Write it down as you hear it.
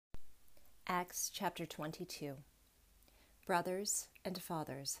Acts chapter 22. Brothers and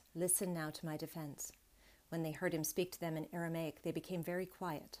fathers, listen now to my defense. When they heard him speak to them in Aramaic, they became very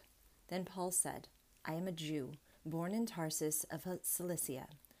quiet. Then Paul said, I am a Jew, born in Tarsus of Cilicia,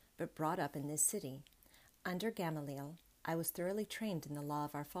 but brought up in this city. Under Gamaliel, I was thoroughly trained in the law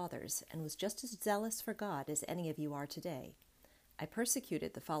of our fathers, and was just as zealous for God as any of you are today. I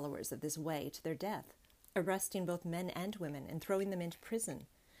persecuted the followers of this way to their death, arresting both men and women and throwing them into prison,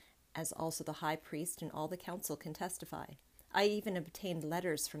 as also the high priest and all the council can testify. I even obtained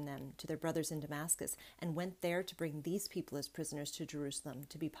letters from them to their brothers in Damascus, and went there to bring these people as prisoners to Jerusalem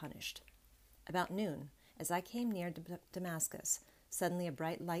to be punished. About noon, as I came near Damascus, suddenly a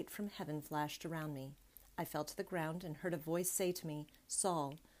bright light from heaven flashed around me. I fell to the ground and heard a voice say to me,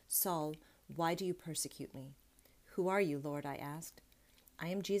 Saul, Saul, why do you persecute me? Who are you, Lord? I asked. I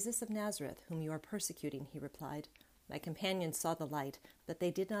am Jesus of Nazareth, whom you are persecuting, he replied. My companions saw the light, but they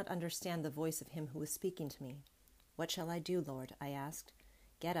did not understand the voice of him who was speaking to me. What shall I do, Lord? I asked.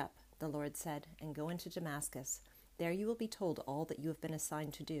 Get up, the Lord said, and go into Damascus. There you will be told all that you have been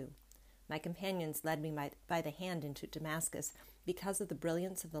assigned to do. My companions led me by the hand into Damascus, because of the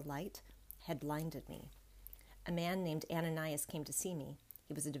brilliance of the light had blinded me. A man named Ananias came to see me.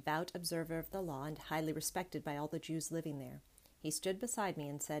 He was a devout observer of the law and highly respected by all the Jews living there. He stood beside me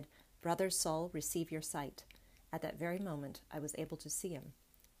and said, Brother Saul, receive your sight. At that very moment, I was able to see him.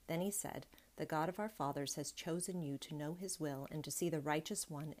 Then he said, The God of our fathers has chosen you to know his will and to see the righteous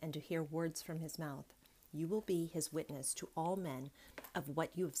one and to hear words from his mouth. You will be his witness to all men of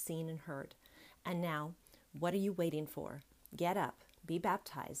what you have seen and heard. And now, what are you waiting for? Get up, be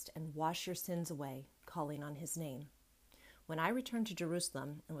baptized, and wash your sins away, calling on his name. When I returned to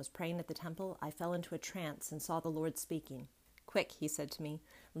Jerusalem and was praying at the temple, I fell into a trance and saw the Lord speaking. Quick, he said to me,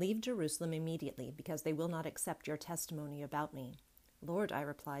 leave Jerusalem immediately, because they will not accept your testimony about me. Lord, I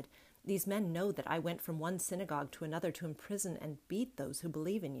replied, these men know that I went from one synagogue to another to imprison and beat those who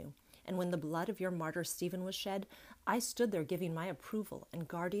believe in you. And when the blood of your martyr Stephen was shed, I stood there giving my approval and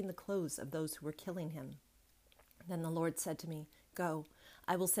guarding the clothes of those who were killing him. Then the Lord said to me, Go,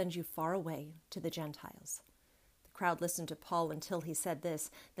 I will send you far away to the Gentiles. The crowd listened to Paul until he said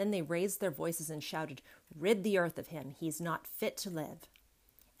this. Then they raised their voices and shouted, Rid the earth of him, he is not fit to live.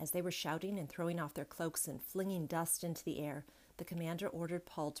 As they were shouting and throwing off their cloaks and flinging dust into the air, the commander ordered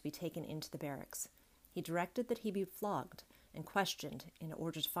Paul to be taken into the barracks. He directed that he be flogged and questioned in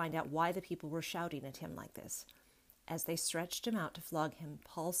order to find out why the people were shouting at him like this. As they stretched him out to flog him,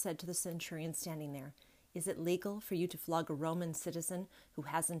 Paul said to the centurion standing there, Is it legal for you to flog a Roman citizen who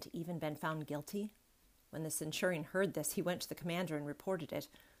hasn't even been found guilty? When the centurion heard this, he went to the commander and reported it.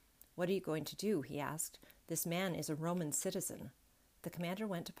 What are you going to do? He asked. This man is a Roman citizen. The commander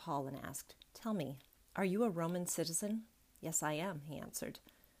went to Paul and asked, Tell me, are you a Roman citizen? Yes, I am, he answered.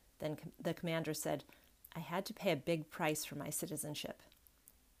 Then the commander said, I had to pay a big price for my citizenship.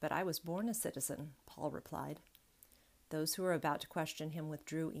 But I was born a citizen, Paul replied. Those who were about to question him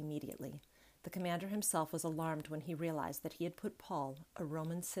withdrew immediately. The commander himself was alarmed when he realized that he had put Paul, a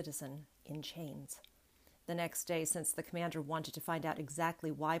Roman citizen, in chains. The next day, since the commander wanted to find out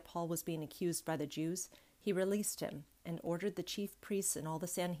exactly why Paul was being accused by the Jews, he released him and ordered the chief priests and all the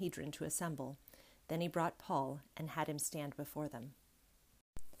Sanhedrin to assemble. Then he brought Paul and had him stand before them.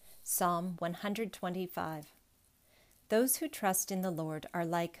 Psalm 125. Those who trust in the Lord are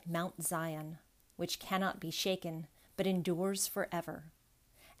like Mount Zion, which cannot be shaken, but endures forever.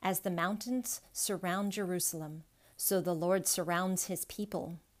 As the mountains surround Jerusalem, so the Lord surrounds his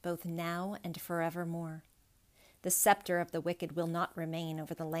people, both now and forevermore. The scepter of the wicked will not remain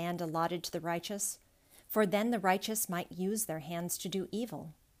over the land allotted to the righteous, for then the righteous might use their hands to do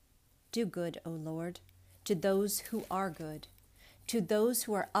evil. Do good, O Lord, to those who are good, to those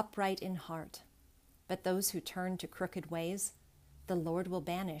who are upright in heart. But those who turn to crooked ways, the Lord will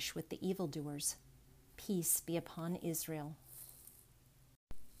banish with the evildoers. Peace be upon Israel.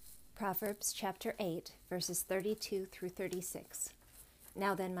 Proverbs chapter 8, verses 32 through 36.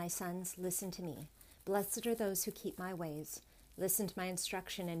 Now then, my sons, listen to me. Blessed are those who keep my ways. Listen to my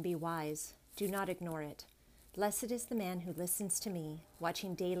instruction and be wise. Do not ignore it. Blessed is the man who listens to me,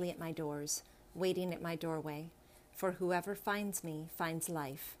 watching daily at my doors, waiting at my doorway. For whoever finds me finds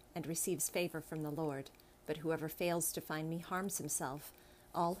life and receives favor from the Lord. But whoever fails to find me harms himself.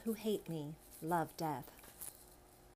 All who hate me love death.